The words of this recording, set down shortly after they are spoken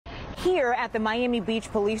Here at the Miami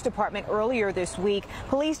Beach Police Department earlier this week,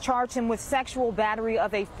 police charged him with sexual battery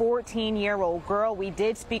of a 14-year-old girl. We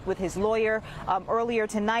did speak with his lawyer earlier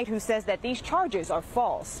tonight, who says that these charges are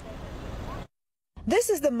false.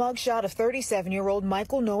 This is the mugshot of 37-year-old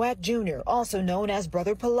Michael Noak Jr., also known as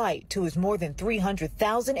Brother Polight, to his more than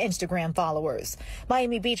 300,000 Instagram followers.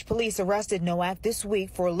 Miami Beach police arrested Noak this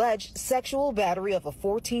week for alleged sexual battery of a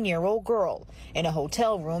 14-year-old girl in a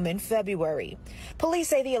hotel room in February. Police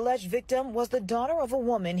say the alleged victim was the daughter of a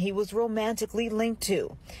woman he was romantically linked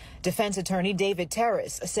to. Defense attorney David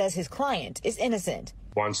Terrace says his client is innocent.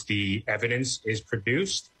 Once the evidence is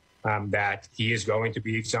produced, that he is going to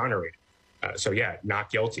be exonerated. So, yeah, not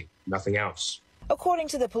guilty, nothing else. According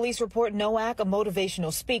to the police report, Noak, a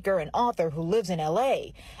motivational speaker and author who lives in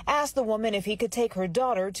L.A., asked the woman if he could take her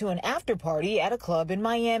daughter to an after party at a club in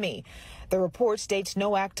Miami. The report states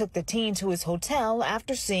Noak took the teen to his hotel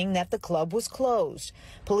after seeing that the club was closed.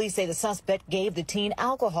 Police say the suspect gave the teen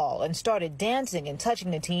alcohol and started dancing and touching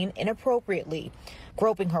the teen inappropriately,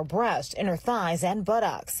 groping her breast, inner thighs, and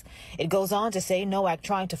buttocks. It goes on to say Noak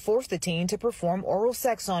tried to force the teen to perform oral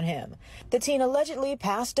sex on him. The teen allegedly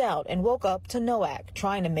passed out and woke up to Noak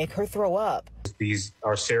trying to make her throw up. These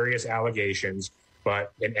are serious allegations,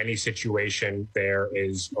 but in any situation, there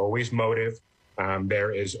is always motive.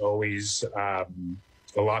 There is always a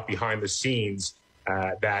lot behind the scenes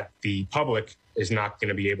that the public is not going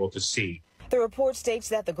to be able to see. The report states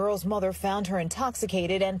that the girl's mother found her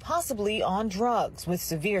intoxicated and possibly on drugs, with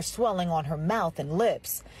severe swelling on her mouth and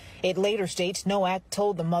lips. It later states Noak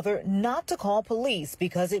told the mother not to call police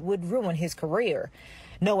because it would ruin his career.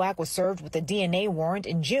 Noak was served with a DNA warrant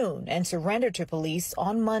in June and surrendered to police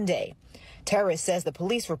on Monday. Terrace says the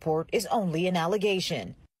police report is only an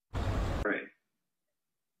allegation. Right.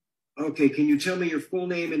 Okay, can you tell me your full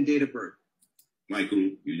name and date of birth?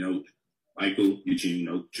 Michael Eugene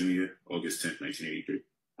Noak Jr., August 10th, 1983.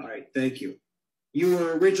 All right, thank you. You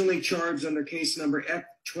were originally charged under case number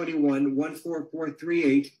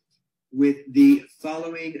F21-14438 with the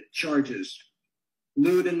following charges: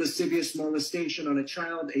 lewd and lascivious molestation on a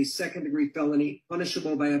child, a second-degree felony,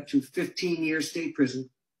 punishable by up to 15 years state prison.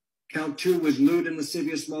 Count 2 was lewd and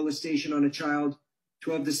lascivious molestation on a child,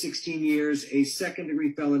 12 to 16 years, a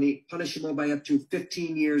second-degree felony, punishable by up to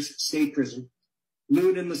 15 years state prison.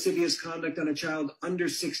 Lewd and lascivious conduct on a child under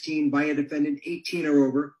 16 by a defendant 18 or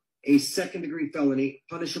over, a second-degree felony,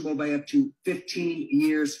 punishable by up to 15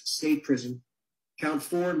 years state prison. Count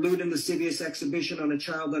 4, lewd and lascivious exhibition on a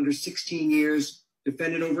child under 16 years,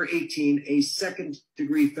 defendant over 18, a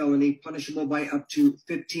second-degree felony, punishable by up to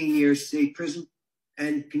 15 years state prison.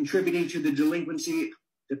 And contributing to the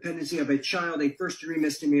dependency of a child, a first-degree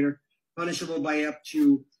misdemeanor, punishable by up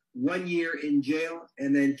to 1 year in jail.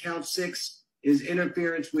 And then count 6 is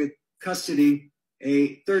interference with custody,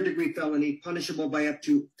 a third-degree felony, punishable by up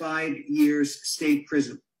to 5 years state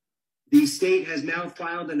prison. The state has now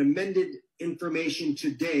filed an amended information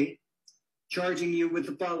today, charging you with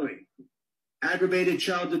the following: aggravated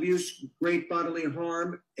child abuse, great bodily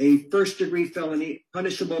harm, a first-degree felony,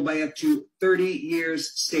 punishable by up to 30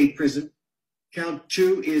 years state prison. Count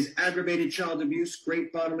 2 is aggravated child abuse,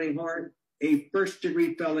 great bodily harm, a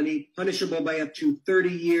first-degree felony, punishable by up to 30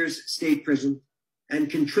 years state prison, and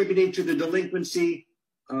contributing to the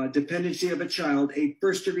dependency of a child, a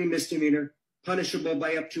first-degree misdemeanor, punishable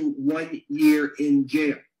by up to 1 year in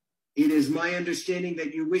jail. It is my understanding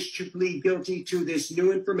that you wish to plead guilty to this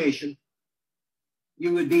new information.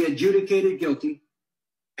 You would be adjudicated guilty,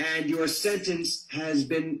 and your sentence has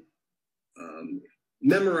been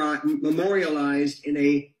memorialized in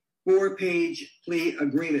a 4-page plea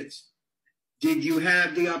agreement. Did you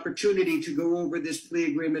have the opportunity to go over this plea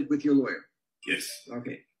agreement with your lawyer? Yes.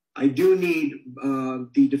 Okay. I do need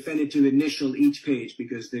the defendant to initial each page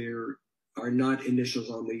because there are not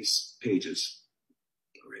initials on these pages.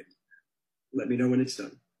 All right. Let me know when it's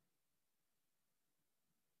done.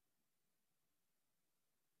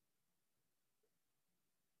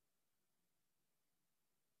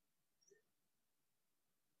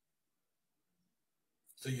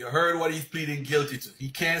 So you heard what he's pleading guilty to.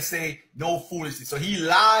 He can't say no foolishness. So he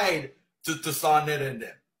lied to Sarnetta and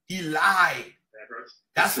them. He lied.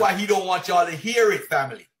 That's why he don't want y'all to hear it,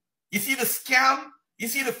 family. You see the scam? You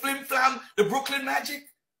see the flim-flam, the Brooklyn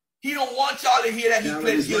magic? He don't want y'all to hear that he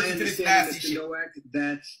pled guilty to this nasty shit. Noak,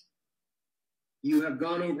 that you have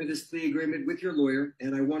gone over this plea agreement with your lawyer,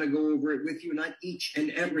 and I want to go over it with you, not each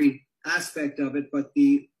and every aspect of it, but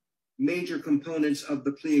the major components of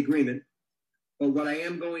the plea agreement. But what I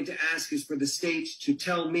am going to ask is for the state to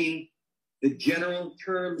tell me the general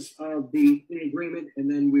terms of the plea agreement, and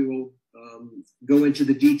then we will go into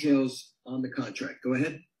the details on the contract. Go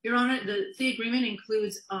ahead. Your Honor, the plea agreement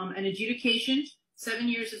includes an adjudication, 7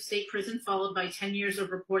 years of state prison, followed by 10 years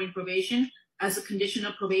of reporting probation. As a condition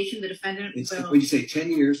of probation, the defendant will... When you say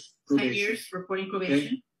 10 years, probation. 10 years reporting probation.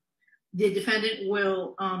 Okay. The defendant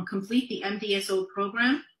will complete the MDSO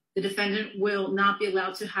program. The defendant will not be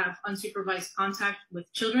allowed to have unsupervised contact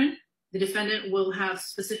with children. The defendant will have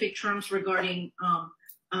specific terms regarding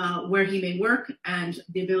where he may work and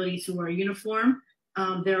the ability to wear a uniform.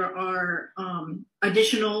 There are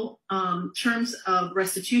additional terms of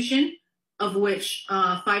restitution, of which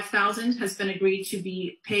 $5,000 has been agreed to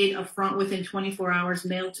be paid upfront within 24 hours,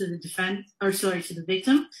 mailed to the to the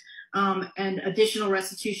victim, and additional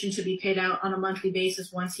restitution to be paid out on a monthly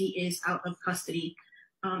basis once he is out of custody.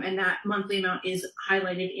 And that monthly amount is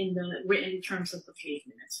highlighted in the written terms of the plea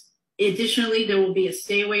agreements. Additionally, there will be a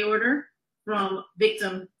stay-away order from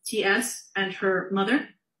victim TS and her mother,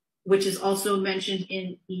 which is also mentioned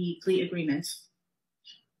in the plea agreement.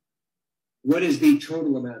 What is the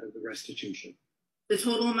total amount of the restitution? The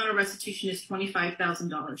total amount of restitution is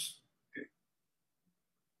 $25,000. Okay.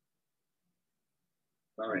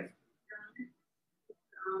 All right.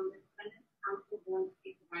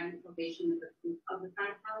 Probation of the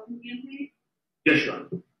 $5,000 campaign? Yes, Your Honor.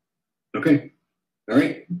 Okay. All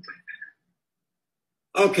right.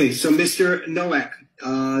 Okay, so Mr. Noak,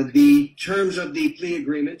 the terms of the plea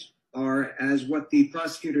agreement are as what the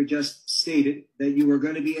prosecutor just stated, that you are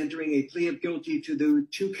going to be entering a plea of guilty to the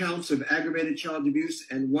 2 counts of aggravated child abuse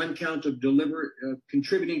and 1 count of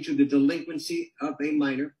contributing to the delinquency of a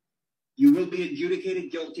minor. You will be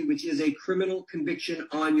adjudicated guilty, which is a criminal conviction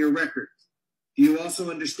on your record. Do you also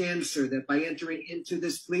understand, sir, that by entering into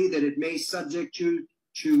this plea that it may subject you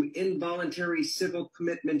to involuntary civil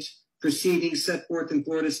commitment proceedings set forth in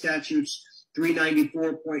Florida statutes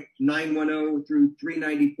 394.910 through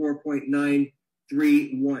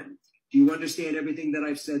 394.931? Do you understand everything that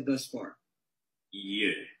I've said thus far?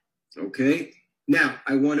 Yeah. Okay. Now,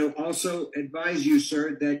 I want to also advise you,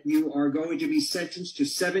 sir, that you are going to be sentenced to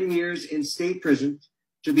 7 years in state prison,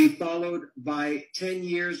 to be followed by 10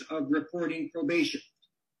 years of reporting probation.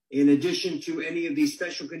 In addition to any of these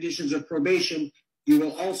special conditions of probation, you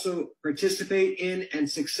will also participate in and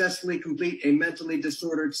successfully complete a mentally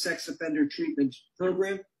disordered sex offender treatment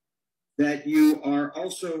program, that you are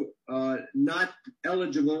also not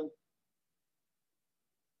eligible.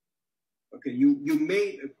 Okay, you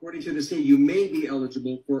may, according to the state, you may be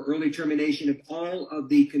eligible for early termination if all of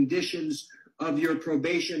the conditions of your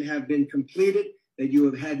probation have been completed, that you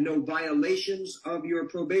have had no violations of your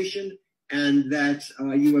probation, and that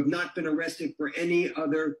you have not been arrested for any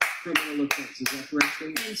other criminal offense. Is that correct,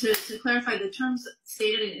 Steve? And to clarify, the terms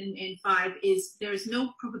stated in 5 is there is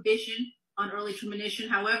no prohibition on early termination.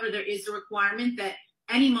 However, there is a requirement that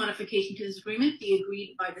any modification to this agreement be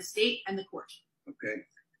agreed by the state and the court. Okay.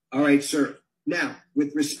 All right, sir. Now,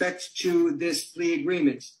 with respect to this plea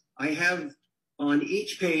agreement, I have on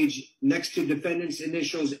each page, next to defendant's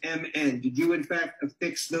initials, MN. Did you, in fact,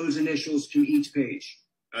 affix those initials to each page?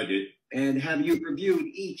 I did. And have you reviewed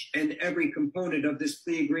each and every component of this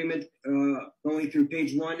plea agreement going through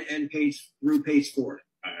page 1 and through page 4?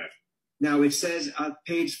 I have. Now, it says on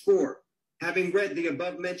page 4, having read the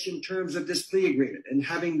above-mentioned terms of this plea agreement and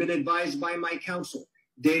having been advised by my counsel,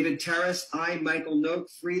 David Terrace, I, Michael Noak,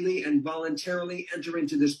 freely and voluntarily enter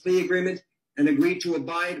into this plea agreement and agree to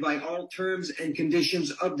abide by all terms and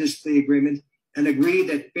conditions of this plea agreement, and agree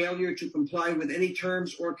that failure to comply with any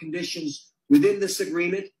terms or conditions within this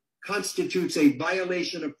agreement constitutes a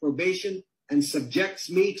violation of probation and subjects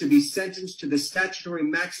me to be sentenced to the statutory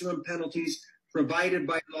maximum penalties provided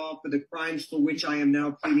by law for the crimes for which I am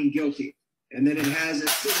now pleading guilty. And then it has a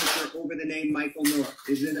signature over the name Michael Noak.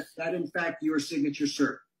 Is that in fact your signature,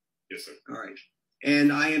 sir? Yes, sir. All right.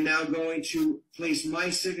 And I am now going to place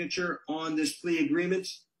my signature on this plea agreement,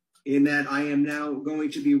 in that I am now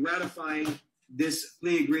going to be ratifying this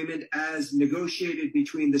plea agreement as negotiated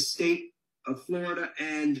between the state of Florida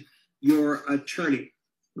and your attorney.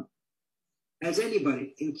 Has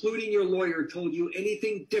anybody, including your lawyer, told you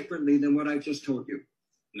anything differently than what I've just told you?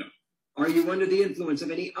 No. Are you under the influence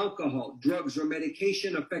of any alcohol, drugs, or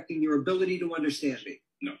medication affecting your ability to understand me?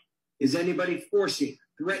 No. Is anybody forcing,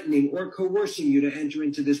 threatening, or coercing you to enter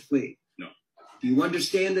into this plea? No. Do you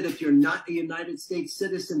understand that if you're not a United States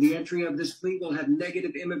citizen, the entry of this plea will have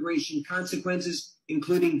negative immigration consequences,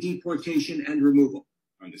 including deportation and removal?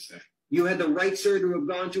 Understand. You had the right, sir, to have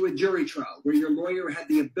gone to a jury trial where your lawyer had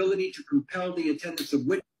the ability to compel the attendance of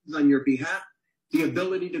witnesses on your behalf, the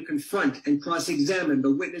ability to confront and cross-examine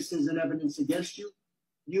the witnesses and evidence against you.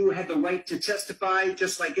 You had the right to testify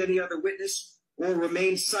just like any other witness or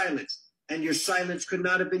remain silent and your silence could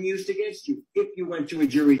not have been used against you if you went to a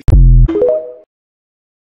jury.